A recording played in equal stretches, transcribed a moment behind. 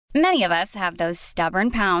Many of us have those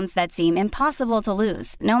stubborn pounds that seem impossible to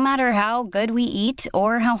lose, no matter how good we eat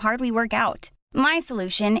or how hard we work out. My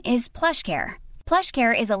solution is PlushCare.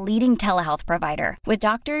 PlushCare is a leading telehealth provider with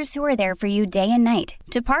doctors who are there for you day and night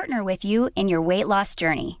to partner with you in your weight loss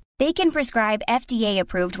journey. They can prescribe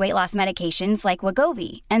FDA-approved weight loss medications like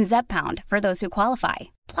Wegovy and Zepbound for those who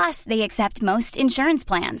qualify. Plus, they accept most insurance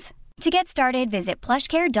plans. To get started, visit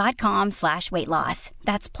plushcare.com/weightloss.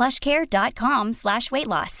 That's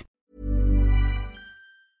plushcare.com/weightloss.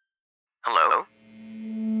 Hello?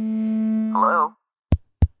 Hello?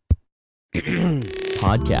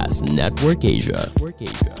 Podcast Network Asia.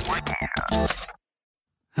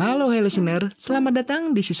 Halo listener, selamat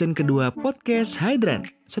datang di season kedua Podcast Hydran.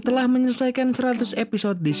 Setelah menyelesaikan 100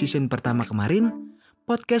 episode di season pertama kemarin,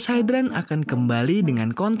 Podcast Hydran akan kembali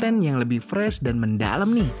dengan konten yang lebih fresh dan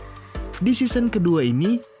mendalam nih. Di season kedua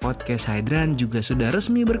ini, Podcast Hydran juga sudah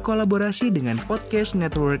resmi berkolaborasi dengan Podcast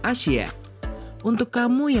Network Asia. Untuk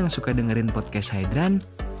kamu yang suka dengerin Podcast Hydran,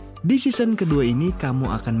 di season kedua ini kamu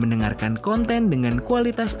akan mendengarkan konten dengan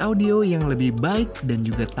kualitas audio yang lebih baik dan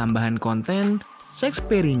juga tambahan konten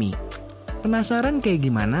Sexperimi. Penasaran kayak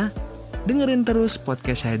gimana? Dengerin terus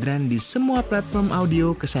Podcast Hydran di semua platform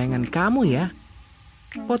audio kesayangan kamu ya.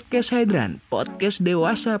 Podcast Hydran, podcast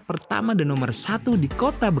dewasa pertama dan nomor 1 di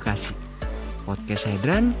kota Bekasi. Podcast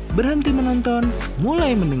Hydran, berhenti menonton,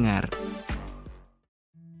 mulai mendengar.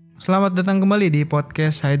 Selamat datang kembali di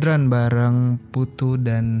Podcast Hydran bareng Putu.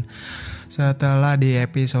 Dan setelah di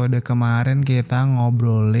episode kemarin kita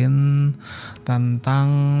ngobrolin tentang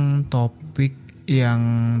topik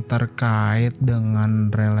yang terkait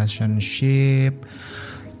dengan relationship.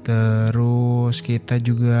 Terus kita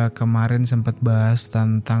juga kemarin sempat bahas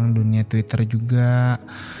tentang dunia Twitter juga.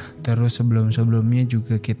 Terus sebelumnya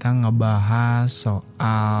juga kita ngebahas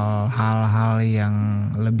soal hal-hal yang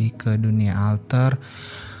lebih ke dunia alter.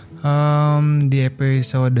 Di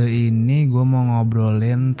episode ini gue mau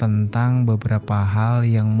ngobrolin tentang beberapa hal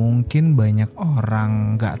yang mungkin banyak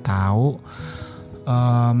orang gak tahu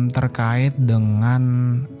terkait dengan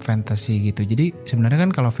fantasy gitu. Jadi sebenarnya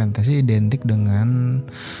kan kalau fantasy identik dengan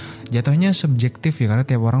jatuhnya subjektif ya, karena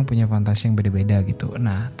tiap orang punya fantasi yang beda-beda gitu.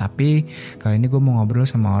 Nah tapi kali ini gue mau ngobrol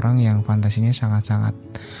sama orang yang fantasinya sangat-sangat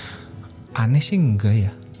aneh sih enggak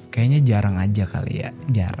ya, kayaknya jarang aja kali ya,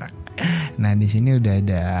 jarang. Nah di sini udah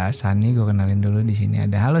ada Sani, gue kenalin dulu. Di sini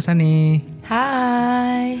ada, halo Sani.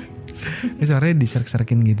 Hai. Suaranya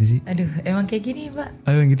diserk-serkin gitu sih. Aduh, emang kayak gini Pak.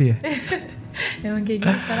 Oh emang gitu ya. Emang kayak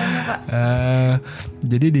gini suaranya Pak.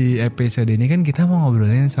 Jadi di episode ini kan kita mau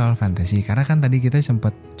ngobrolin soal fantasi. Karena kan tadi kita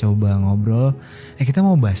sempat coba ngobrol, kita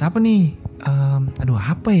mau bahas apa nih? Aduh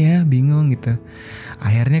apa ya, bingung gitu.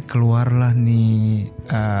 Akhirnya keluarlah nih,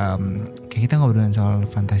 kayak kita ngobrolin soal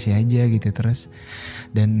fantasi aja gitu. Terus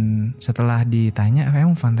dan setelah ditanya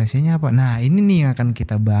emang fantasinya apa, nah ini nih yang akan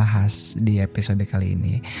kita bahas di episode kali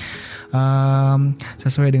ini.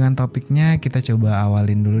 Sesuai dengan topiknya, kita coba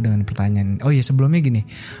awalin dulu dengan pertanyaan. Oh iya, sebelumnya gini,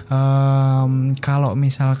 kalau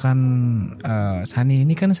misalkan Sani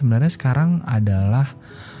ini kan sebenarnya sekarang adalah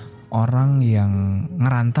orang yang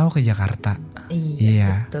ngerantau ke Jakarta.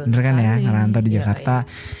 Iya, bener kan ya, ngerantau di Jakarta.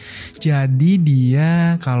 Iya. Jadi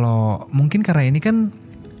dia kalau mungkin karena ini kan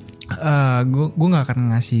gue nggak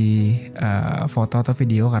akan ngasih foto atau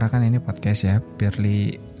video karena kan ini podcast ya,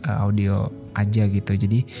 purely audio aja gitu.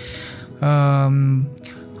 Jadi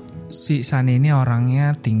si Sani ini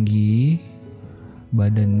orangnya tinggi,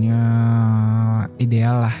 badannya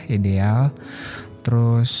ideal,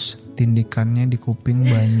 terus tindikannya di kuping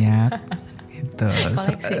banyak gitu.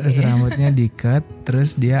 Rambutnya diket,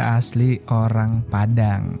 terus dia asli orang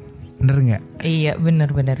Padang. Bener nggak? Iya, bener.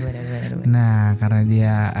 Nah, karena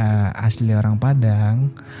dia asli orang Padang,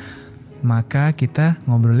 maka kita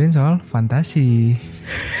ngobrolin soal fantasi.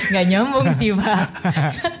 Nggak nyambung sih Pak.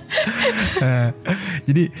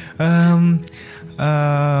 Jadi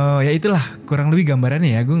ya itulah kurang lebih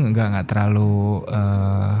gambarannya ya. Gue nggak terlalu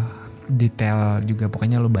detail juga,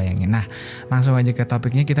 pokoknya lo bayangin. Nah langsung aja ke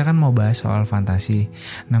topiknya, kita kan mau bahas soal fantasi.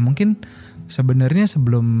 Nah mungkin sebenarnya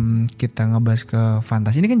sebelum kita ngebahas ke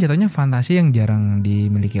fantasi, ini kan jatuhnya fantasi yang jarang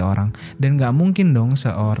dimiliki orang. Dan gak mungkin dong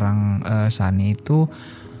seorang Sani itu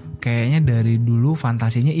kayaknya dari dulu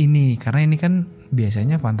fantasinya ini. Karena ini kan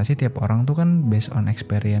biasanya fantasi tiap orang tuh kan based on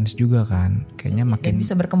experience juga kan. Kayaknya makin dan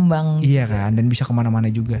bisa berkembang. Iya juga. Kan, dan bisa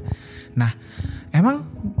kemana-mana juga. Nah emang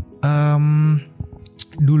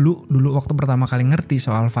dulu waktu pertama kali ngerti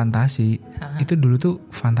soal fantasi, itu dulu tuh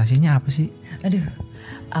fantasinya apa sih? Aduh,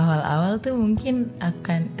 awal-awal tuh mungkin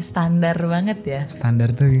akan standar banget ya.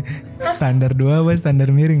 Standar tuh standar 2 apa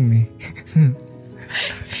standar miring nih?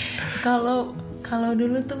 Kalau Kalau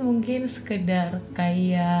dulu tuh mungkin sekedar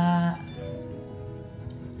kayak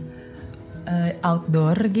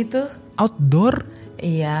outdoor gitu. Outdoor?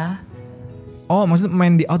 Iya. Oh, maksudnya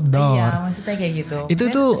main di outdoor. Iya, maksudnya kayak gitu.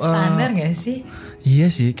 Itu Maksudnya tuh standar gak sih? Iya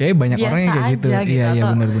sih, kayak banyak Biasa orang yang kayak gitu. aja Iya, iya atau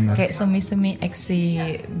benar-benar. Kayak semi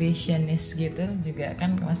exhibitionist gitu juga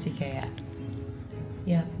kan masih kayak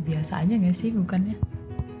ya biasa aja gak sih bukannya?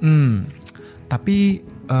 Tapi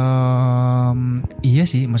iya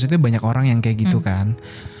sih, maksudnya banyak orang yang kayak gitu kan.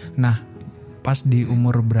 Nah, pas di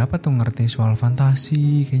umur berapa tuh ngerti soal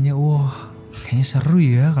fantasi? Kayaknya seru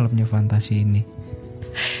ya kalau punya fantasi ini.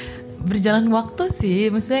 Berjalan waktu sih,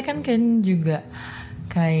 maksudnya kan juga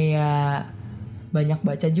kayak banyak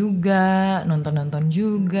baca juga, nonton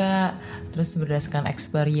juga, terus berdasarkan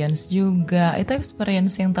experience juga. Itu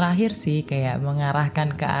experience yang terakhir sih kayak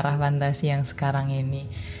mengarahkan ke arah fantasi yang sekarang ini.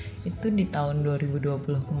 Itu di tahun 2020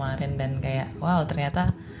 kemarin dan kayak wow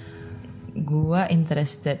ternyata gua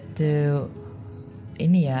interested to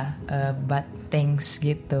ini ya bad things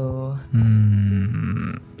gitu.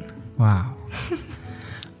 Wow.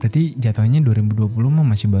 Berarti jatuhnya 2020 mah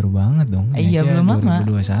masih baru banget dong. Iya belum lama.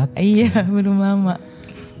 2021. Iya belum lama.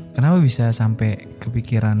 Kenapa bisa sampai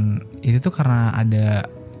kepikiran itu tuh karena ada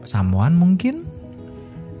someone mungkin?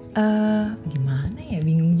 Gimana ya,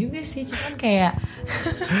 bingung juga sih, cuman kayak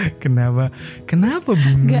Kenapa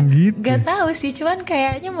bingung gitu? Gak tahu sih, cuman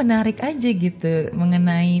kayaknya menarik aja gitu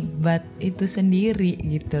mengenai bat itu sendiri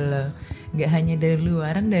gitu loh. Gak hanya dari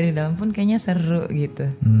luaran, dari dalam pun kayaknya seru gitu.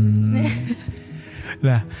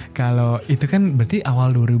 Lah kalau itu kan berarti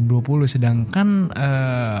awal 2020, sedangkan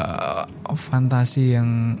fantasi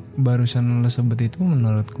yang barusan lo sebut itu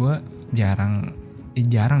menurut gue jarang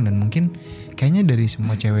dan mungkin kayaknya dari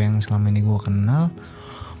semua cewek yang selama ini gue kenal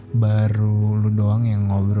baru lu doang yang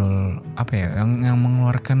ngobrol apa ya, yang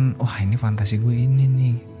mengeluarkan wah ini fantasi gue ini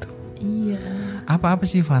nih gitu. Iya. Apa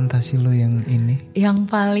sih fantasi lo yang ini? Yang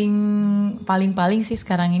paling sih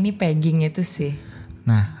sekarang ini pegging itu sih.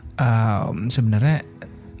 Nah sebenarnya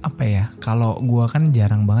apa ya, kalau gue kan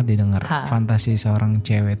jarang banget didengar fantasi seorang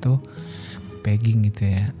cewek tuh pegging gitu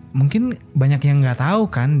ya. Mungkin banyak yang nggak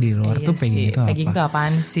tahu kan di luar tuh pegging itu apa. Pegging itu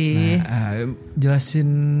apaan sih? Nah, jelasin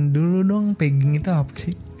dulu dong pegging itu apa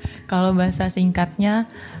sih? Kalau bahasa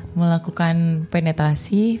singkatnya melakukan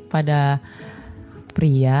penetrasi pada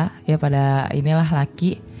pria ya, pada inilah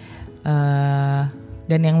laki,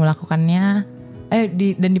 dan yang melakukannya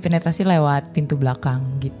dan dipenetrasi lewat pintu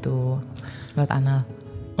belakang gitu, lewat anal.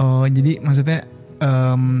 Oh jadi maksudnya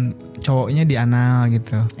cowoknya di anal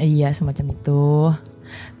gitu? Iya semacam itu.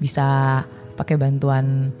 Bisa pakai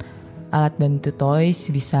bantuan alat bantu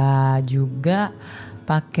toys, bisa juga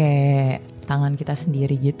pakai tangan kita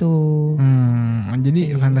sendiri gitu.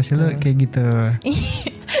 Jadi fantasi lo kayak gitu.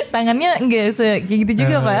 Tangannya enggak kayak gitu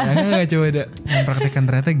juga Pak. Enggak, coba ada mempraktikkan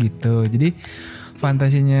ternyata gitu. Jadi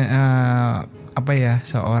fantasinya apa ya,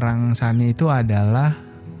 seorang Sani itu adalah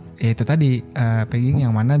ya itu tadi pegging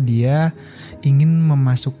yang mana dia ingin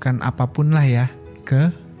memasukkan apapun lah ya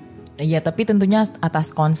ke. Iya tapi tentunya atas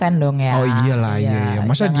konsen dong ya. Oh iyalah iya.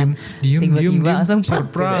 Masa diem langsung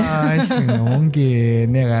surprise nggak mungkin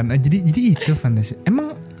ya kan. Jadi itu fantasi.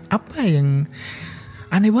 Emang apa yang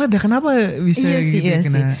aneh banget ya, kenapa bisa gitu? Iya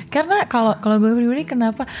sih. Karena kalau gue pribadi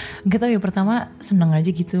kenapa nggak tahu ya, pertama seneng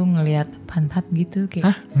aja gitu ngelihat pantat gitu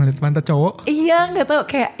kayak. Hah, ngelihat pantat cowok? Iya nggak tahu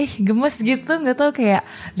kayak gemes gitu, nggak tahu kayak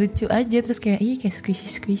lucu aja, terus kayak kayak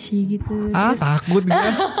squishy gitu. Terus, takut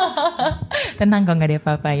gitu. Tenang kok, nggak ada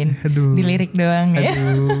apa-apain. Dilirik doang ya.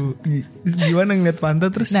 Gimana ngeliat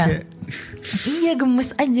pantat terus kayak. Iya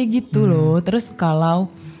gemes aja gitu loh. Terus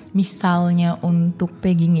kalau misalnya untuk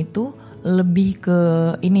pegging itu lebih ke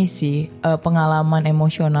ini sih, pengalaman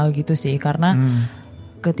emosional gitu sih, karena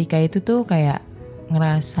ketika itu tuh kayak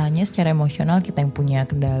ngerasanya secara emosional kita yang punya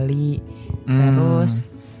kendali, terus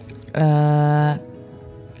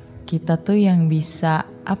kita tuh yang bisa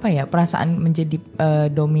apa ya, perasaan menjadi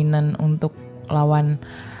dominan untuk lawan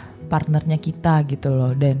partnernya kita gitu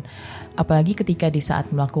loh. Dan apalagi ketika di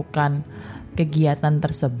saat melakukan kegiatan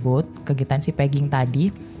tersebut, kegiatan si pegging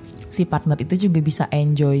tadi, si partner itu juga bisa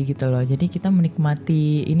enjoy gitu loh. Jadi kita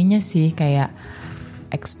menikmati ininya sih, kayak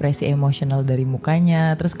ekspresi emosional dari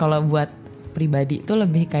mukanya. Terus kalau buat pribadi itu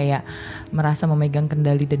lebih kayak merasa memegang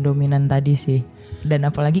kendali dan dominan tadi sih. Dan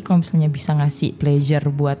apalagi kalau misalnya bisa ngasih pleasure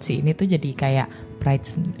buat si ini tuh jadi kayak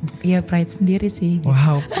pride sendiri sih gitu.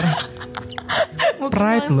 Wow,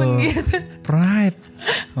 pride loh gitu. Pride.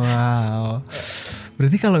 Wow.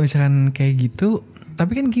 Berarti kalau misalkan kayak gitu,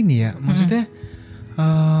 tapi kan gini ya, maksudnya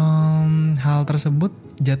hal tersebut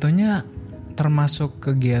jatuhnya termasuk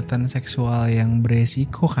kegiatan seksual yang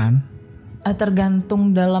beresiko kan?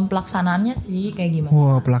 Tergantung dalam pelaksanaannya sih kayak gimana.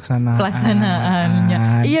 Wah,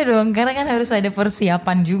 Pelaksanaannya. Iya dong, karena kan harus ada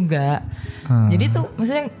persiapan juga. Jadi tuh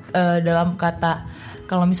maksudnya dalam kata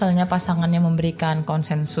kalau misalnya pasangannya memberikan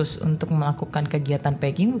konsensus untuk melakukan kegiatan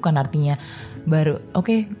pegging, bukan artinya baru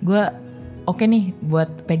oke nih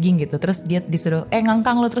buat pegging gitu. Terus dia disuruh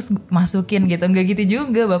ngangkang lo terus masukin gitu. Enggak gitu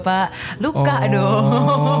juga Bapak. Luka dong.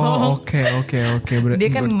 Oke. Dia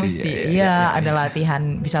kan mesti ada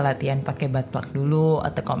latihan, bisa latihan pakai butt plug dulu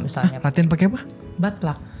atau kalau misalnya latihan pakai apa? Butt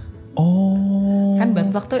plug. Oh. Kan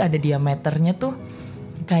butt plug tuh ada diameternya tuh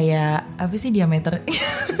kayak apa sih diameter?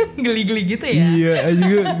 Geli-geli gitu ya. Iya,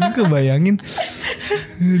 juga kebayangin.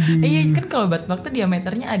 Iya kan kalau butt plug tuh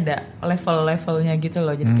diameternya ada level-levelnya gitu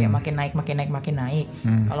loh. Jadi kayak makin naik.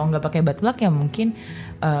 Kalau nggak pakai butt plug ya mungkin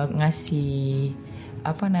ngasih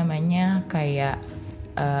apa namanya kayak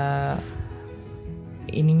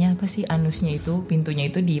ininya apa sih anusnya itu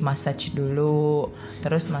pintunya itu di massage dulu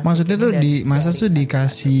terus maksudnya tuh di massage tuh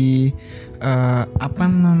dikasih apa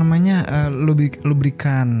namanya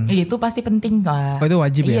lubrikan. Itu pasti penting lah. Oh itu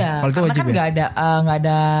wajib ya? Kalau itu wajib kan ya? Nggak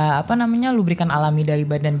ada apa namanya lubrikan alami dari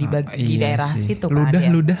badan di daerah sih. situ ludah,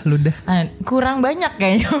 kan. Ludah. Kurang banyak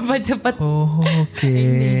kayaknya cepat. Oh oke.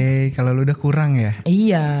 Kalau ludah kurang ya?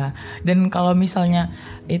 Iya. Dan kalau misalnya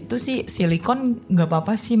itu sih silikon nggak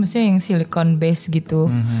apa-apa sih, maksudnya yang silikon base gitu.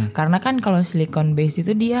 Karena kan kalau silikon base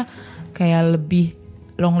itu dia kayak lebih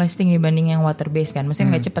long lasting dibanding yang water base kan,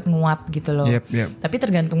 maksudnya nggak cepat nguap gitu loh. Yep. Tapi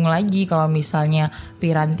tergantung lagi kalau misalnya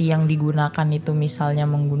piranti yang digunakan itu misalnya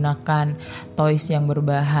menggunakan toys yang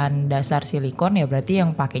berbahan dasar silikon ya berarti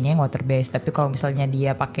yang pakainya yang water base. Tapi kalau misalnya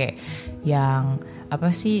dia pakai yang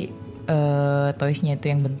apa sih toysnya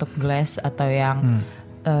itu yang bentuk glass atau yang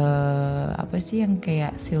apa sih yang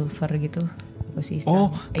kayak silver gitu. Apa sih istilahnya? Oh,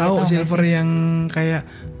 tahu silver yang kayak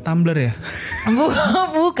tumbler ya?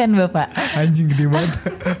 Bukan Bapak. Anjing gede banget.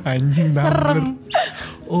 Anjing tumbler. Serem.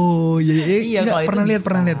 Oh iya. Pernah lihat.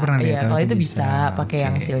 Iya, kalau itu bisa pakai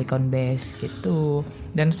yang silicone base gitu.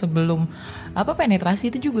 Dan sebelum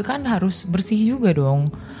penetrasi itu juga kan harus bersih juga dong.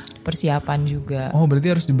 Persiapan juga. Oh,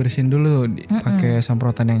 berarti harus dibersihin dulu pakai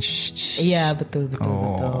semprotan yang Iya, betul.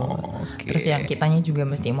 Okay. Terus yang kitanya juga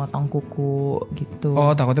mesti motong kuku gitu.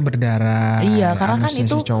 Oh, takutnya berdarah. Iya, karena kan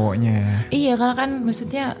itu si cowoknya. Iya, karena kan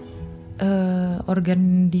maksudnya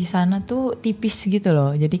organ di sana tuh tipis gitu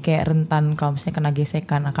loh. Jadi kayak rentan kalau misalnya kena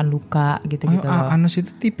gesekan akan luka gitu-gitu loh. Anus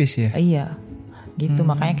itu tipis ya? Iya. Gitu,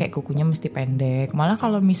 makanya kayak kukunya mesti pendek. Malah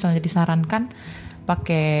kalau misalnya disarankan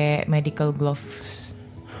pakai medical gloves.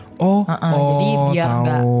 Jadi biar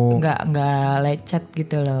nggak lecet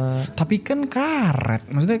gitu loh. Tapi kan karet,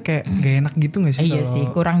 maksudnya kayak gak enak gitu nggak sih? Iya sih,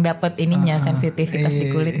 kurang dapet ininya sensitivitas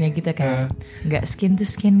di kulitnya gitu kan, nggak skin to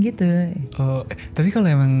skin gitu. Tapi kalau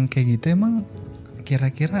emang kayak gitu emang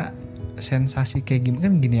kira-kira sensasi kayak gimana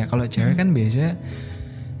kan gini ya? Kalau cewek kan biasa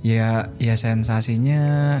ya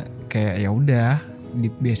sensasinya kayak ya udah.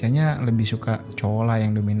 Biasanya lebih suka cowok lah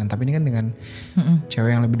yang dominan. Tapi ini kan dengan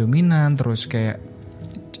cewek yang lebih dominan, terus kayak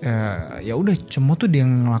ya udah semua tuh dia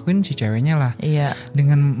ngelakuin si ceweknya lah. Iya.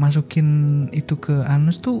 Dengan masukin itu ke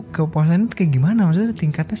anus tuh kepuasannya tuh kayak gimana? Maksudnya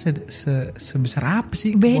tingkatnya sebesar apa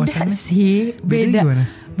sih kepuasannya? Beda sih.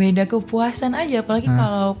 Beda kepuasan aja. Apalagi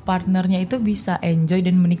kalau partnernya itu bisa enjoy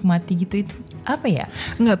dan menikmati gitu, itu apa ya?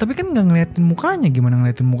 Enggak, tapi kan gak ngeliatin mukanya. Gimana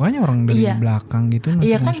ngeliatin mukanya orang dari belakang gitu?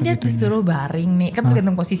 Iya kan dia disuruh baring nih. Kan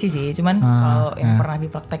tergantung posisi sih. Cuman kalau yang pernah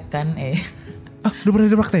dipraktekkan udah pernah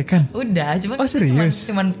dipraktekan? Udah, cuma serius?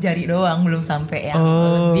 Cuman jari doang, belum sampai yang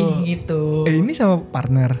lebih gitu. Ini sama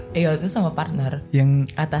partner? Iya, itu sama partner. Yang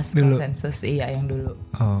atas dulu? konsensus, iya yang dulu.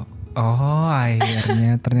 Oh,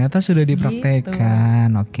 akhirnya ternyata sudah dipraktekan.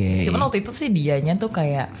 Gitu. Oke. Cuman waktu itu sih dianya tuh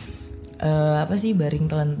kayak baring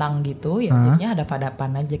telentang gitu, ya jadinya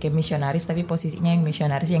hadap-hadapan aja kayak misionaris, tapi posisinya yang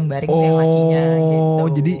misionaris yang baring kayak lakinya gitu. Oh,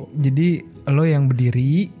 jadi lo yang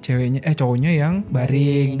berdiri, cowoknya yang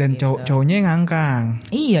baring dan gitu. cowoknya yang ngangkang.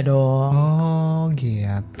 Iya dong. Oh,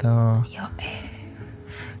 gitu. Yo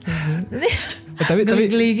Tapi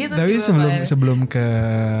gitu tapi sih, sebelum ke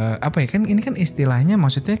apa ya, kan ini kan istilahnya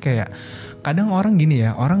maksudnya kayak kadang orang gini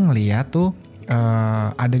ya, orang ngeliat tuh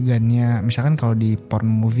adegannya misalkan kalau di porn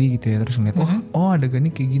movie gitu ya, terus ngeliat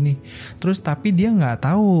adegannya kayak gini, terus tapi dia nggak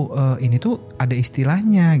tahu ini tuh ada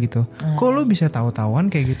istilahnya gitu. Kok lo bisa tahu-tahuan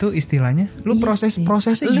kayak gitu istilahnya? Lu prosesnya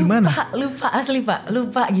gimana? Lupa asli Pak,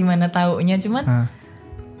 lupa gimana taunya, cuman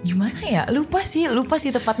gimana ya, lupa sih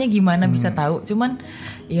tepatnya gimana bisa tahu, cuman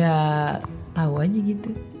ya tahu aja gitu.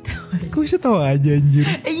 Kok bisa tahu aja anjir?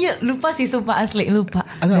 Iya, lupa sih, sumpah asli lupa.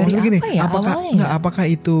 Maksudnya gini, ya, apakah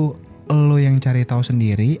itu lo yang cari tahu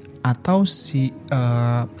sendiri atau si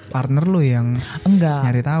partner lo yang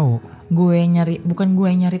nyari tahu? bukan gue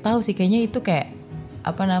yang nyari tahu sih, kayaknya itu kayak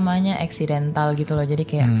apa namanya accidental gitu loh. Jadi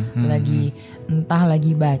kayak entah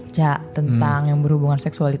lagi baca tentang yang berhubungan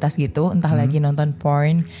seksualitas gitu, entah lagi nonton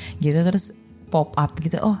porn gitu, terus pop up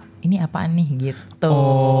gitu, oh ini apaan nih gitu.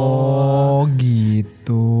 Oh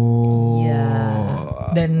gitu. Iya.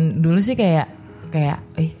 Dan dulu sih kayak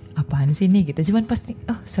apaan sih nih gitu, cuman pasti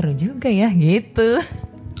seru juga ya gitu.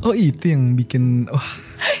 Oh itu yang bikin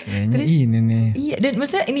kayaknya terus, ini nih. Iya, dan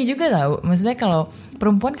maksudnya ini juga tahu, maksudnya kalau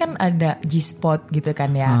perempuan kan ada G-spot gitu kan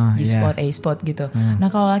ya, G-spot, A-spot gitu. Nah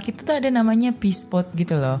kalau laki itu tuh ada namanya P-spot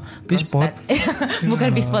gitu loh. P-spot? Bukan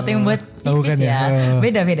P-spot yang buat pipis ya.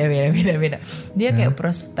 Beda. Dia kayak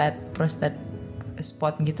prostat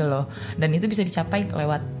spot gitu loh. Dan itu bisa dicapai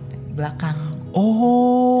lewat belakang.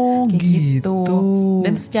 Oh gitu.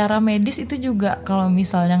 Dan secara medis itu juga kalau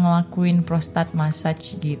misalnya ngelakuin prostat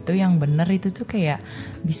massage gitu yang bener itu tuh kayak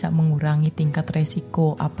bisa mengurangi tingkat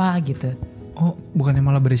resiko apa gitu. Oh, bukannya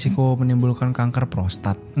malah berisiko menimbulkan kanker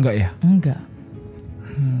prostat? Enggak ya? Enggak.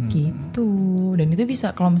 Gitu. Dan itu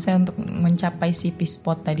bisa kalau misalnya untuk mencapai si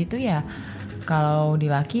P-spot tadi tuh ya, kalau di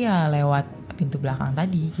laki ya lewat pintu belakang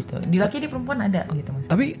tadi gitu. Di laki di perempuan ada gitu Mas.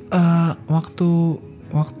 Tapi waktu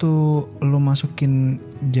lo masukin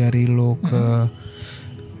jari lo ke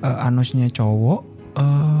anusnya cowok,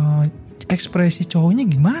 ekspresi cowoknya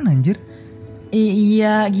gimana anjir?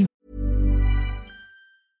 Iya.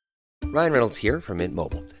 Ryan Reynolds here from Mint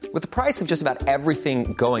Mobile. With the price of just about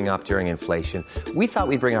everything going up during inflation, we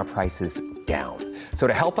thought we'd bring our prices down.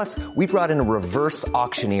 So to help us, we brought in a reverse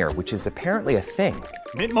auctioneer, which is apparently a thing.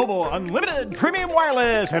 Mint Mobile Unlimited Premium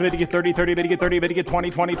Wireless. How to get 30, 30, bit to get 30, bit to get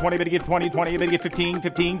 20, 20, 20, bit to get 20, 20, bit to get 15,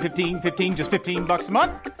 15, 15, 15, just $15 a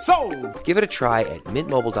month? Sold! Give it a try at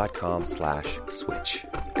mintmobile.com/switch.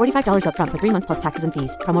 $45 up front for 3 months plus taxes and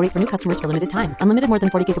fees. Promo rate for new customers for limited time. Unlimited more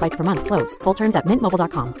than 40 gigabytes per month. Slows full terms at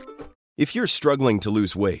mintmobile.com. If you're struggling to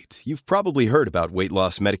lose weight, you've probably heard about weight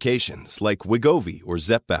loss medications like Wegovy or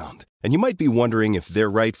Zepbound, and you might be wondering if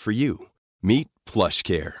they're right for you. Meet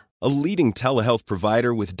PlushCare, a leading telehealth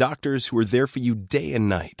provider with doctors who are there for you day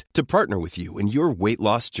and night to partner with you in your weight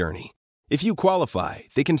loss journey. If you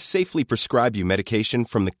qualify, they can safely prescribe you medication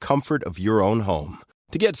from the comfort of your own home.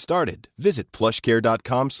 To get started, visit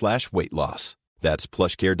plushcare.com/weightloss. That's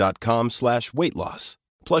plushcare.com/weightloss.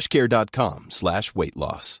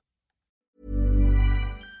 plushcare.com/weightloss.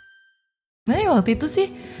 Sebenarnya waktu itu sih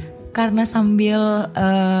karena sambil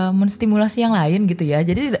menstimulasi yang lain gitu ya,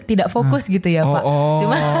 jadi tidak fokus gitu ya Pak.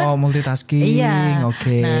 Cuma multitasking. Iya.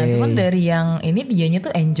 Oke. Nah cuman dari yang ini dianya tuh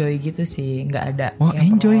enjoy gitu sih, nggak ada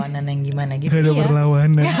yang perlawanan yang gimana gitu. Gak ada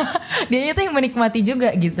perlawanan. Dianya tuh yang menikmati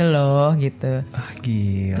juga gitu loh gitu.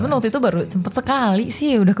 Gila. Cuman waktu itu baru sempet sekali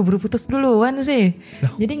sih, udah keburu putus duluan sih.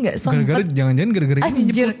 Loh, jadi nggak sempet. Jangan-jangan gara-gara ini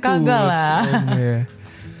anjir putus. Kagak lah.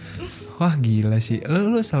 Wah gila sih.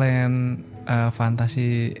 Lu selain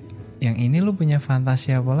fantasi yang ini, lu punya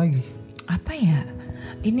fantasi apa lagi? Apa ya?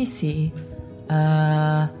 Ini sih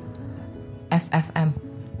FFM.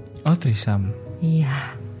 Oh threesome. Iya.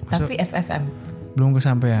 Tapi FFM belum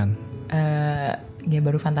kesampaian. Ya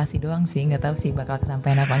baru fantasi doang sih, nggak tahu sih bakal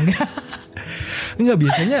kesampaian apa enggak. Enggak,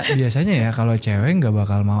 biasanya ya kalau cewek nggak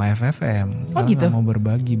bakal mau FFM. Oh gitu. Nggak mau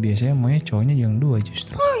berbagi, biasanya maunya cowoknya yang dua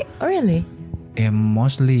justru. Oh really? Ya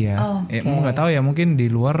mostly ya. Okay. Nggak tahu ya, mungkin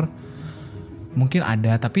di luar mungkin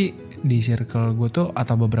ada, tapi di circle gue tuh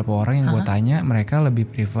atau beberapa orang yang gue tanya, mereka lebih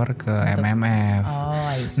prefer ke MMF.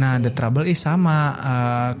 Nah the trouble is sama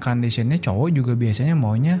conditionnya cowok juga biasanya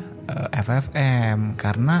maunya FFM,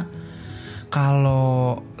 karena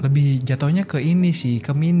kalau lebih jatuhnya ke ini sih,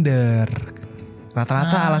 ke minder.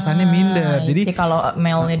 Rata-rata alasannya minder. Jadi kalau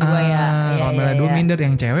male-nya dua ya. Kalau male-nya dua minder,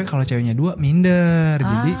 yang cewek kalau ceweknya dua minder.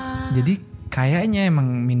 Jadi kayaknya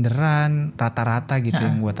emang minderan rata-rata gitu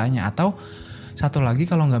yang gue tanya. Atau satu lagi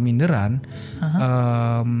kalau nggak minderan,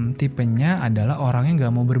 tipenya adalah orang yang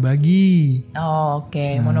nggak mau berbagi. Oh,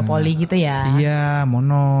 oke. Monopoli gitu ya? Iya,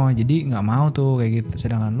 mono. Jadi nggak mau tuh kayak gitu.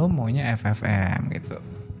 Sedangkan lo maunya FFM gitu.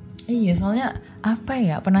 Iya, soalnya apa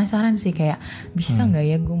ya, penasaran sih kayak bisa nggak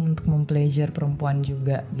ya gue untuk mempleasure perempuan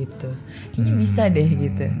juga gitu. Kayaknya bisa deh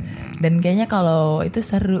gitu. Dan kayaknya kalau itu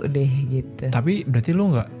seru deh gitu. Tapi berarti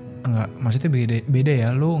lo nggak maksudnya beda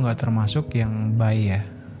ya. Lo nggak termasuk yang bi ya?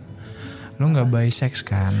 Lo nggak bisex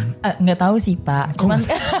kan? Nggak tahu sih Pak. Cuman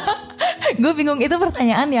gue bingung, itu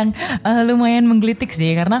pertanyaan yang lumayan menggelitik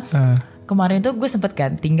sih, karena kemarin tuh gue sempet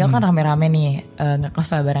kan tinggal kan rame-rame nih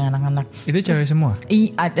ngekos lah bareng anak-anak. Itu cewek semua?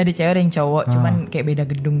 Ada cewek yang cowok, cuman kayak beda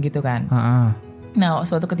gedung gitu kan. Nah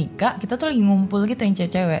suatu ketika kita tuh lagi ngumpul gitu yang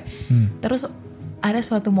cewek-cewek. Terus ada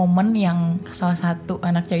suatu momen yang salah satu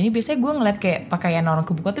anak cewek ini, biasanya gue ngeliat kayak pakaian orang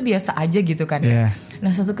kebuka tuh biasa aja gitu kan. Nah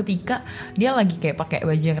suatu ketika dia lagi kayak pakai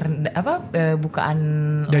baju yang rendah, bukaan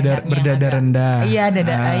berdada rendah. Iya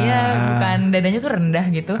bukan dadanya tuh rendah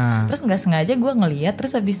gitu. Terus nggak sengaja gue ngeliat,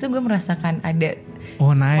 terus habis itu gue merasakan ada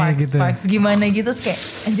naik gitu. Sparks gimana gitu, terus kayak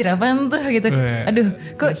anjir apaan tuh gitu. Aduh,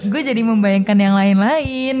 kok gue jadi membayangkan yang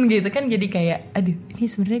lain-lain gitu kan, jadi kayak aduh ini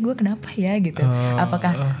sebenarnya gue kenapa ya gitu.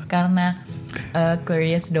 Apakah karena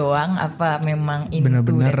curious doang, apa memang into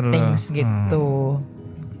bener-bener the things gitu.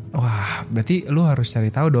 Wah, berarti lu harus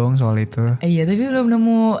cari tahu dong soal itu. Iya, tapi belum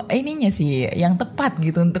nemu ininya sih yang tepat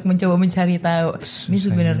gitu untuk mencoba mencari tahu. Ini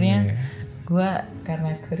sebenarnya gue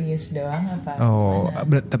karena curious doang apa?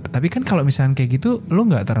 Tapi kan kalau misalnya kayak gitu, lu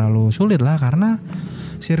nggak terlalu sulit lah karena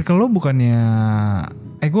circle lu bukannya,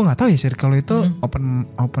 gue nggak tahu ya circle itu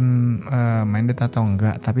open minded atau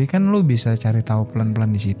enggak. Tapi kan lu bisa cari tahu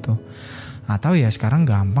pelan-pelan di situ. Atau ya sekarang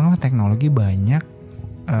gampang lah, teknologi banyak.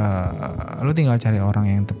 Lu tinggal cari orang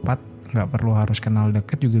yang tepat, nggak perlu harus kenal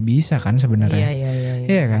deket juga bisa kan sebenarnya.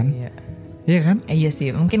 Iya kan? Iya kan? Iya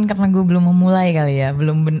sih, mungkin karena gue belum memulai kali ya,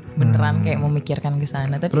 belum beneran kayak memikirkan ke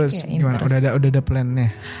sana. Tapi terus kayak gimana? Udah ada plannya?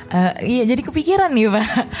 Iya, jadi kepikiran nih Pak.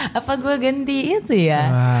 Apa gue ganti itu ya?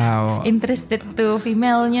 Wow. Interested to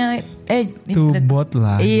female-nya? To bot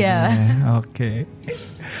lah. Iya. Oke.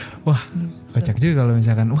 Wah, kocak juga kalau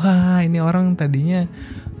misalkan, wah ini orang tadinya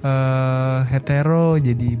hetero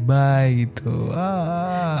jadi bi gitu.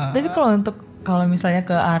 Tapi kalau misalnya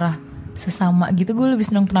ke arah sesama gitu, gue lebih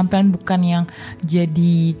senang penampilan bukan yang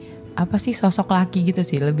jadi sosok laki gitu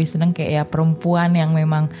sih. Lebih senang kayak ya perempuan yang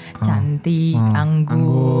memang cantik,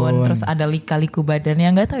 anggun, terus ada lika-liku badannya.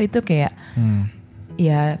 Nggak tahu itu kayak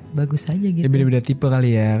ya bagus aja gitu. Ya beda-beda tipe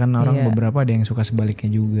kali ya, kan orang beberapa ada yang suka sebaliknya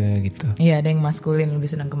juga gitu. Iya, ada yang maskulin, lebih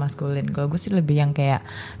senang ke maskulin. Kalau gue sih lebih yang kayak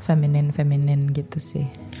feminin gitu sih.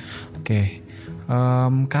 Oke.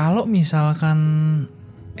 Kalau misalkan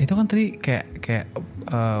itu kan tadi kayak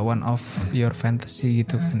one of your fantasy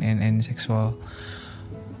gitu kan, and sexual.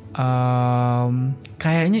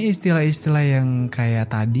 Kayaknya istilah-istilah yang kayak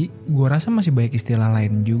tadi, gue rasa masih banyak istilah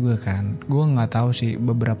lain juga kan. Gue nggak tahu sih,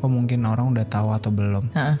 beberapa mungkin orang udah tahu atau belum.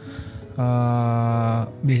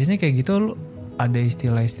 Biasanya kayak gitu lu ada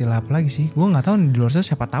istilah-istilah apa lagi sih? Gue nggak tahu di luar sana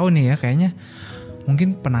siapa tahu nih ya, kayaknya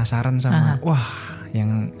mungkin penasaran sama wah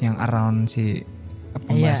yang around si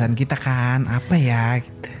pembahasan kita kan apa ya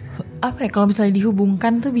gitu. Apa ya, kalau misalnya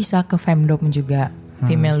dihubungkan tuh bisa ke femdom juga,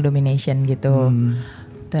 female domination gitu.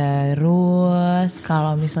 Terus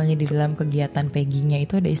kalau misalnya di dalam kegiatan peggingnya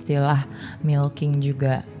itu ada istilah milking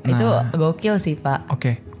juga. Itu gokil sih Pak.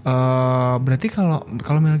 Oke. Berarti kalau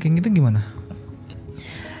milking itu gimana?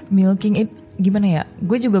 Milking itu gimana ya?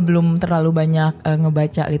 Gue juga belum terlalu banyak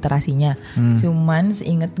ngebaca literasinya. Cuman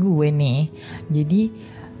seingat gue nih, jadi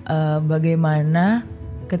bagaimana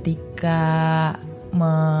ketika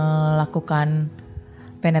melakukan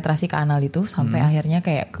penetrasi ke anal itu sampai akhirnya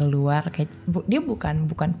kayak keluar kayak dia bukan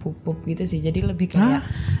pup gitu sih, jadi lebih kayak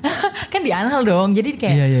kan di anal dong, jadi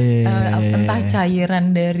kayak entah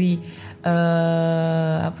cairan dari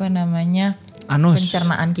anus,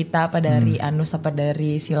 pencernaan kita apa dari anus apa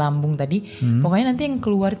dari si lambung tadi, pokoknya nanti yang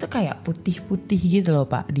keluar itu kayak putih-putih gitu loh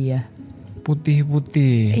Pak, dia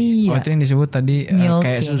putih-putih. Iya. Oh, itu yang disebut tadi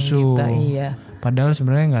kayak susu gitu, iya. Padahal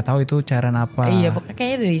sebenarnya nggak tahu itu cairan apa. Iya, pokoknya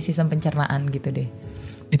kayaknya dari sistem pencernaan gitu deh.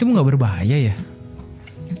 Itu nggak berbahaya ya?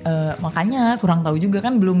 Makanya kurang tahu juga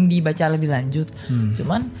kan, belum dibaca lebih lanjut.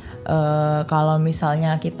 Cuman kalau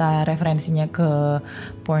misalnya kita referensinya ke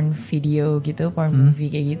porn video gitu, porn movie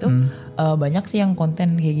kayak gitu, banyak sih yang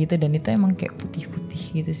konten kayak gitu dan itu emang kayak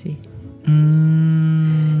putih-putih gitu sih.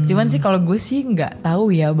 Cuman sih kalau gue sih nggak tahu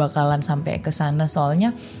ya bakalan sampai ke sana,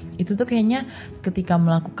 soalnya itu tuh kayaknya ketika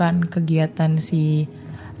melakukan kegiatan si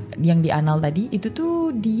yang di anal tadi itu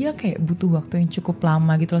tuh dia kayak butuh waktu yang cukup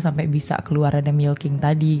lama gitu loh sampai bisa keluar ada milking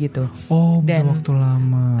tadi gitu. Oh, dan butuh waktu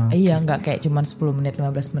lama. Iya, nggak kayak cuman 10 menit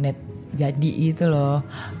 15 menit jadi gitu loh.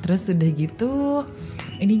 Terus udah gitu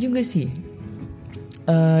ini juga sih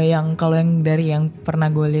yang kalau yang dari yang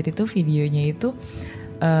pernah gue lihat itu videonya itu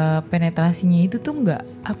penetrasinya itu tuh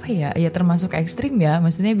nggak apa ya termasuk ekstrim ya,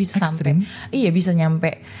 maksudnya bisa sampai bisa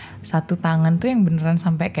nyampe satu tangan tuh yang beneran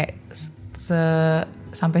sampai kayak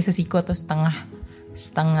sampai sesiku atau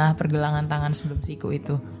setengah pergelangan tangan sebelum siku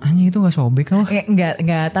itu. Hanya itu nggak sobek apa?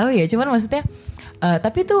 Nggak tahu ya, cuman maksudnya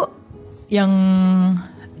tapi tuh yang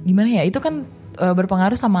gimana ya, itu kan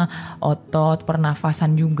berpengaruh sama otot,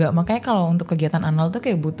 pernafasan juga. Makanya kalau untuk kegiatan anal tuh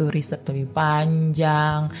kayak butuh riset lebih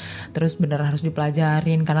panjang, terus bener harus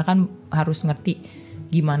dipelajarin karena kan harus ngerti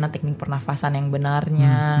gimana teknik pernafasan yang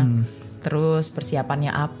benarnya. Terus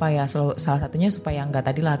persiapannya apa ya? Salah satunya supaya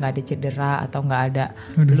nggak ada cedera atau nggak ada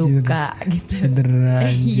luka gitu. Cedera.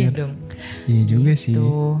 Iya dong. Iya juga sih.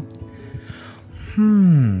 Gitu.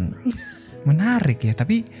 Menarik ya.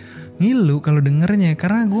 Tapi ngilu kalau dengernya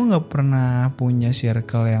karena gue nggak pernah punya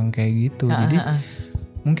circle yang kayak gitu. Jadi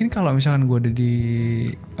mungkin kalau misalkan gue ada di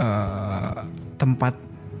tempat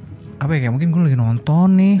apa ya, kayak mungkin gue lagi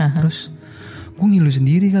nonton nih, terus gue ngilu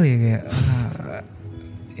sendiri kali ya kayak.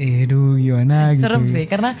 Aduh gimana gitu. Serem sih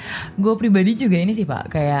karena gue pribadi juga ini sih Pak,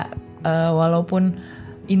 kayak walaupun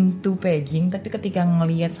into pegging tapi ketika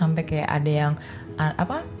ngelihat sampai kayak ada yang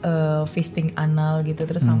fisting anal gitu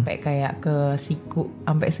terus sampai kayak ke siku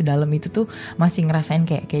sampai sedalam itu tuh masih ngerasain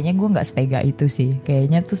kayaknya gue nggak setega itu sih,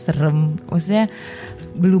 kayaknya tuh serem. Maksudnya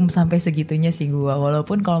belum sampai segitunya sih gue,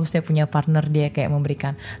 walaupun kalau misalnya punya partner dia kayak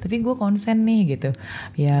memberikan, tapi gue konsen nih gitu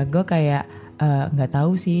ya, gue kayak nggak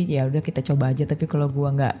tahu sih, ya udah kita coba aja, tapi kalau gue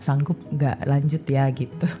nggak sanggup nggak lanjut ya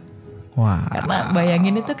gitu. Wah. Karena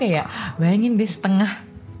bayangin itu kayak bayangin deh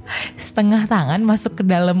setengah tangan masuk ke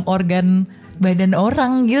dalam organ badan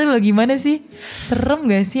orang gitu loh, gimana sih, serem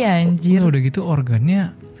gak sih anjir? Udah gitu organ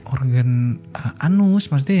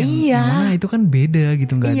anus maksudnya yang mana itu kan beda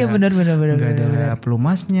gitu, nggak ada bener, nggak ada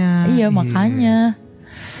pelumasnya. Iya makanya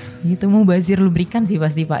gitu, mau bazir lubrikan sih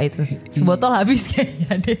pasti Pak itu sebotol habis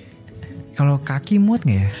kayaknya deh. Kalau kaki muat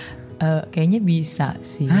nggak ya? Kayaknya bisa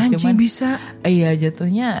sih. Cuman bisa. Iya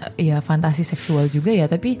jatuhnya ya fantasi seksual juga ya,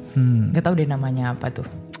 tapi nggak tahu deh namanya apa tuh.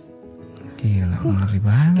 Gila, ngeri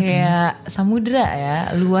banget. Kayak samudra ya,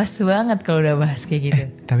 luas banget kalau udah bahas kayak gitu.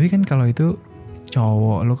 Tapi kan kalau itu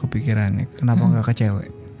cowok, lo kepikirannya kenapa nggak ke cewek?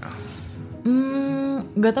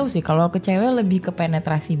 Gak tahu sih, kalau ke cewek lebih ke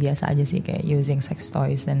penetrasi biasa aja sih, kayak using sex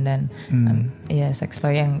toys and then sex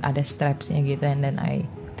toy yang ada strapsnya gitu, and then I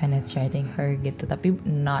penetrating her gitu, tapi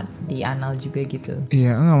not di anal juga gitu.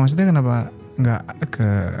 Iya, enggak, maksudnya kenapa enggak ke,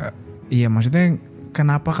 iya maksudnya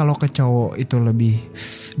kenapa kalau ke cowok itu lebih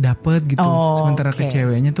dapet gitu, sementara ke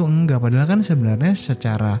ceweknya tuh enggak, padahal kan sebenarnya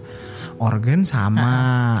secara organ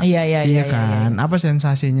sama. Iya kan. Apa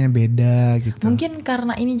sensasinya beda gitu. Mungkin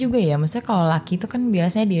karena ini juga ya, maksudnya kalau laki itu kan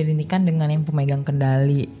biasanya diidentikan dengan yang pemegang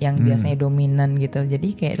kendali, yang biasanya dominan gitu.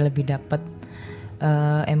 Jadi kayak lebih dapet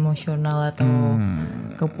emosional atau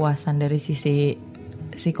kepuasan dari sisi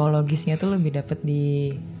psikologisnya tuh lebih dapet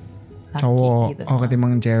di laki cowok gitu.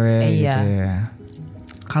 Ketimbang cewek gitu ya.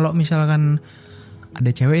 Kalau misalkan ada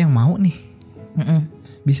cewek yang mau nih,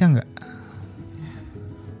 bisa nggak?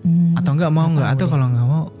 Atau nggak mau nggak? Atau kalau nggak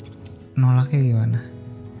mau nolaknya gimana?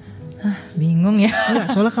 Bingung ya.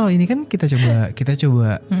 Enggak, soalnya kalau ini kan kita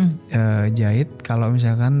coba jahit. Kalau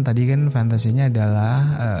misalkan tadi kan fantasinya adalah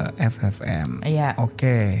FFM. Iya.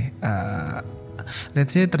 Oke.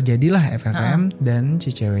 Let's say terjadilah FFM dan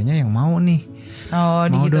si ceweknya yang mau nih. Oh,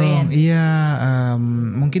 mau digituin. dong. Iya,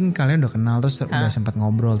 mungkin kalian udah kenal terus udah sempat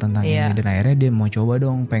ngobrol tentang ini, dan akhirnya dia mau coba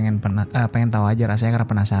dong, pengen tahu aja rasanya karena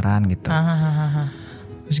penasaran gitu.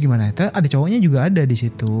 Terus gimana? Ada cowoknya juga ada di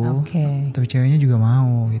situ. Oke. Tapi ceweknya juga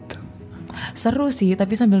mau gitu. Seru sih,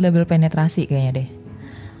 tapi sambil double penetrasi kayaknya deh.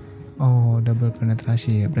 Oh, double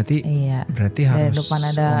penetrasi ya. Berarti harus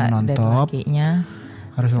menonton.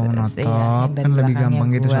 Harus menonton. Kan lebih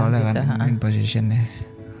gampang gitu soalnya gitu, kan in position ya.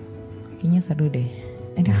 Kayaknya seru deh.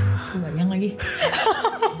 Aduh, kebayang lagi.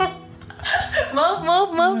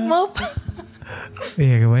 Maaf.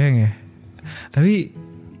 Iya, kebayang ya. Tapi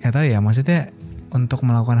gak tahu ya, maksudnya untuk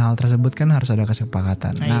melakukan hal tersebut kan harus ada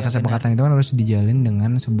kesepakatan. Nah, kesepakatan itu kan harus dijalin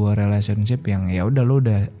dengan sebuah relationship yang ya udah lo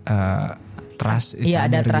udah trust each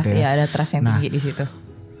other gitu ya. Iya, ada trust yang tinggi di situ.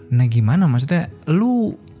 Nah, gimana maksudnya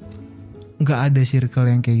lu nggak ada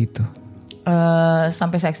circle yang kayak gitu?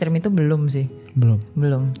 Sampai se ekstrim itu belum sih.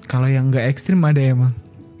 Belum. Kalau yang nggak ekstrim ada emang?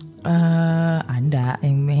 Ada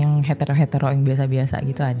yang hetero yang biasa-biasa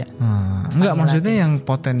gitu ada. Enggak, maksudnya yang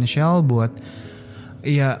potensial buat.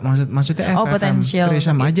 Iya, maksudnya FFM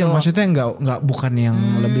threesome aja, maksudnya enggak bukan yang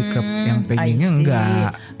lebih ke yang peggingnya enggak,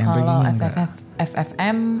 yang peggingnya enggak.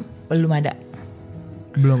 FFM belum ada.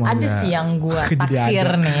 Belum ada sih yang gue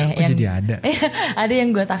taksir nih. Jadi ada. Ada yang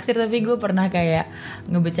gue taksir, tapi gue pernah kayak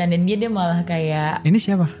ngebecandain dia malah kayak. Ini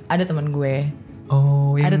siapa? Ada teman gue.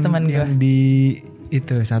 Oh, ada teman gue. Yang di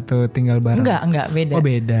itu satu tinggal bareng. Enggak, beda. Oh,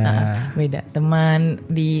 beda. Beda. Teman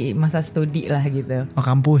di masa studi lah gitu. Oh,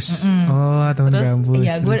 kampus. Oh, teman kampus.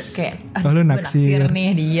 Iya, gue kayak lu naksir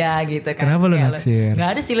nih dia gitu kan. Kenapa lu naksir? Gak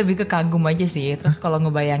ada sih, lebih ke kagum aja sih. Terus kalau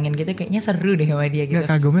ngebayangin gitu kayaknya seru deh sama dia gitu. Gak,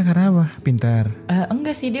 kagumnya karena apa? Pintar.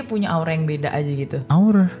 Enggak sih, dia punya aura yang beda aja gitu.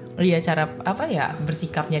 Aura? Iya, cara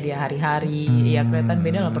bersikapnya dia hari-hari. Iya, kelihatan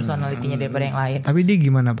beda lah personalitinya daripada yang lain. Tapi dia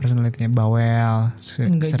gimana personalitinya? Bawel?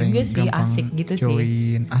 Enggak juga sih, asik gitu sih.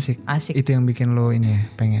 poin. Asik. Itu yang bikin lo ini ya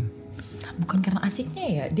pengen. Bukan karena asiknya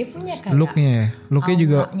ya, dia punya kayak looknya ya. Looknya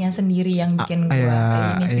juga sendiri yang bikin gue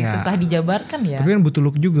ini sih susah dijabarkan ya. Tapi kan butuh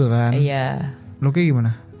look juga kan. Iya. Looknya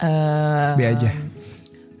gimana? B aja.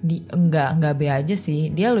 Enggak B aja sih.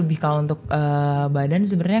 Dia lebih kalau untuk badan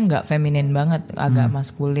sebenarnya enggak feminin banget, agak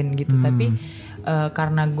maskulin gitu. Tapi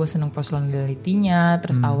karena gue seneng personality-nya,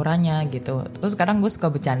 terus auranya gitu. Terus sekarang gue suka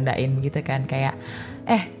bercandain gitu kan, kayak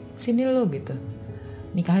sini lo gitu,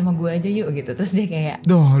 nikah sama gue aja yuk gitu. Terus dia kayak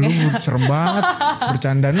lu serem banget.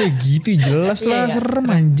 Bercandaan lu gitu jelas lah serem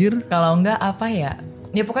anjir. Kalau enggak apa ya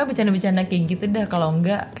pokoknya bercanda-bercanda kayak gitu dah. Kalau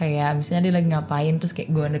enggak kayak misalnya dia lagi ngapain terus kayak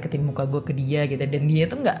gue deketin muka gue ke dia gitu, dan dia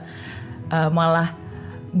tuh enggak malah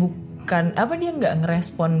bukan dia enggak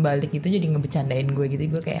ngerespon balik gitu, jadi ngebecandain gue gitu.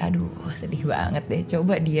 Gue kayak aduh sedih banget deh.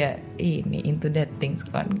 Coba dia ini into that things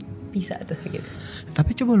kan bisa tuh gitu.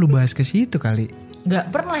 Tapi coba lu bahas ke situ kali.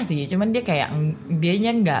 Nggak pernah sih, cuman dia kayak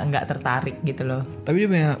dianya nggak tertarik gitu loh. Tapi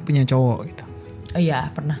dia punya cowok gitu. Oh iya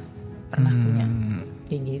pernah punya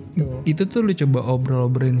kayak gitu. Itu tuh lu coba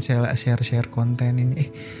obrolin share konten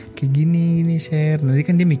ini kayak gini share. Nanti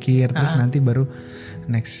kan dia mikir terus nanti baru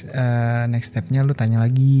next stepnya lu tanya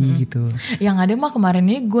lagi gitu. Yang ada mah kemarin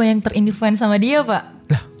ini gue yang terinfluence sama dia pak.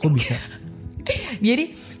 Lah kok bisa?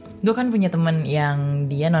 Jadi gue kan punya temen yang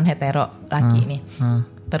dia non hetero laki nih.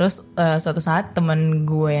 Terus suatu saat temen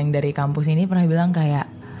gue yang dari kampus ini pernah bilang kayak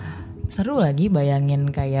seru lagi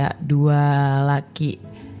bayangin kayak dua laki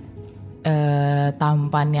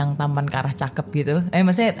tampan ke arah cakep gitu.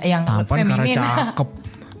 Maksudnya yang tampan feminin. Ke arah cakep.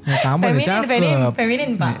 Tampan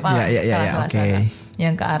feminin pak. Iya. Oke.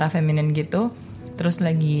 Yang ke arah feminin gitu. Terus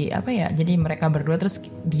lagi jadi mereka berdua terus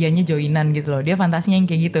dianya joinan gitu loh. Dia fantasinya yang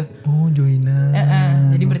kayak gitu. Oh joinan.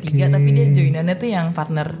 Jadi bertiga tapi dia joinannya tuh yang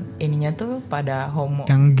partner ininya tuh pada homo.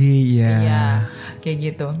 Yang gay ya. Iya kayak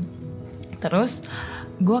gitu. Terus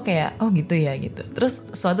gue kayak oh gitu ya gitu.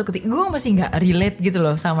 Terus suatu ketika gue masih gak relate gitu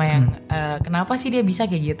loh sama yang kenapa sih dia bisa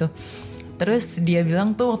kayak gitu. Terus dia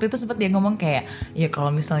bilang tuh waktu itu sempat dia ngomong kayak ya kalau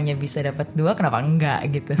misalnya bisa dapat 2 kenapa enggak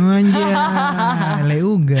gitu. Anjay,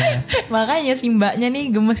 leuga. Makanya si mbaknya nih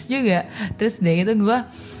gemes juga. Terus dia gitu gue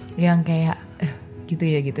yang kayak gitu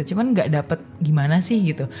ya gitu. Cuman nggak dapet gimana sih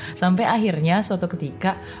gitu. Sampai akhirnya suatu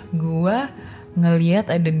ketika gue ngelihat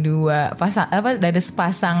ada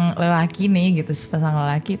sepasang lelaki nih gitu, sepasang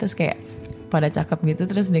lelaki terus kayak pada cakep gitu.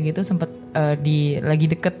 Terus dia gitu sempet lagi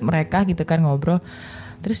deket mereka gitu kan ngobrol.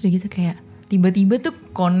 Terus dia gitu kayak tiba-tiba tuh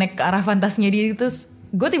connect ke arah fantasinya dia. Terus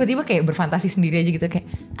gue tiba-tiba kayak berfantasi sendiri aja gitu kayak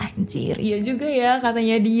anjir iya juga ya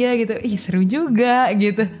katanya dia gitu. Ih seru juga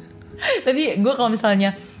gitu. Tapi gue kalau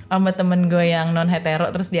misalnya sama temen gue yang non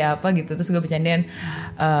hetero terus dia apa gitu terus gue bercandain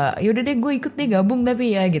yaudah deh gue ikut deh gabung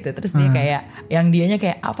tapi ya gitu. Terus dia kayak yang dianya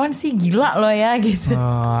kayak apaan sih gila lo ya gitu.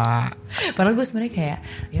 Padahal gue sebenarnya kayak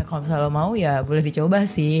ya kalau misalnya mau ya boleh dicoba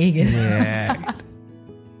sih gitu. Yeah.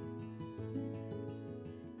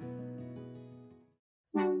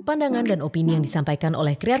 Pandangan dan opini yang disampaikan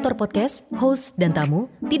oleh kreator podcast, host, dan tamu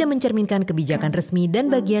tidak mencerminkan kebijakan resmi dan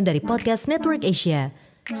bagian dari Podcast Network Asia.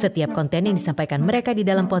 Setiap konten yang disampaikan mereka di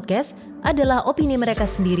dalam podcast adalah opini mereka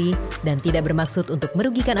sendiri dan tidak bermaksud untuk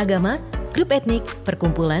merugikan agama, grup etnik,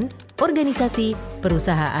 perkumpulan, organisasi,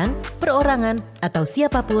 perusahaan, perorangan, atau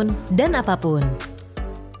siapapun dan apapun.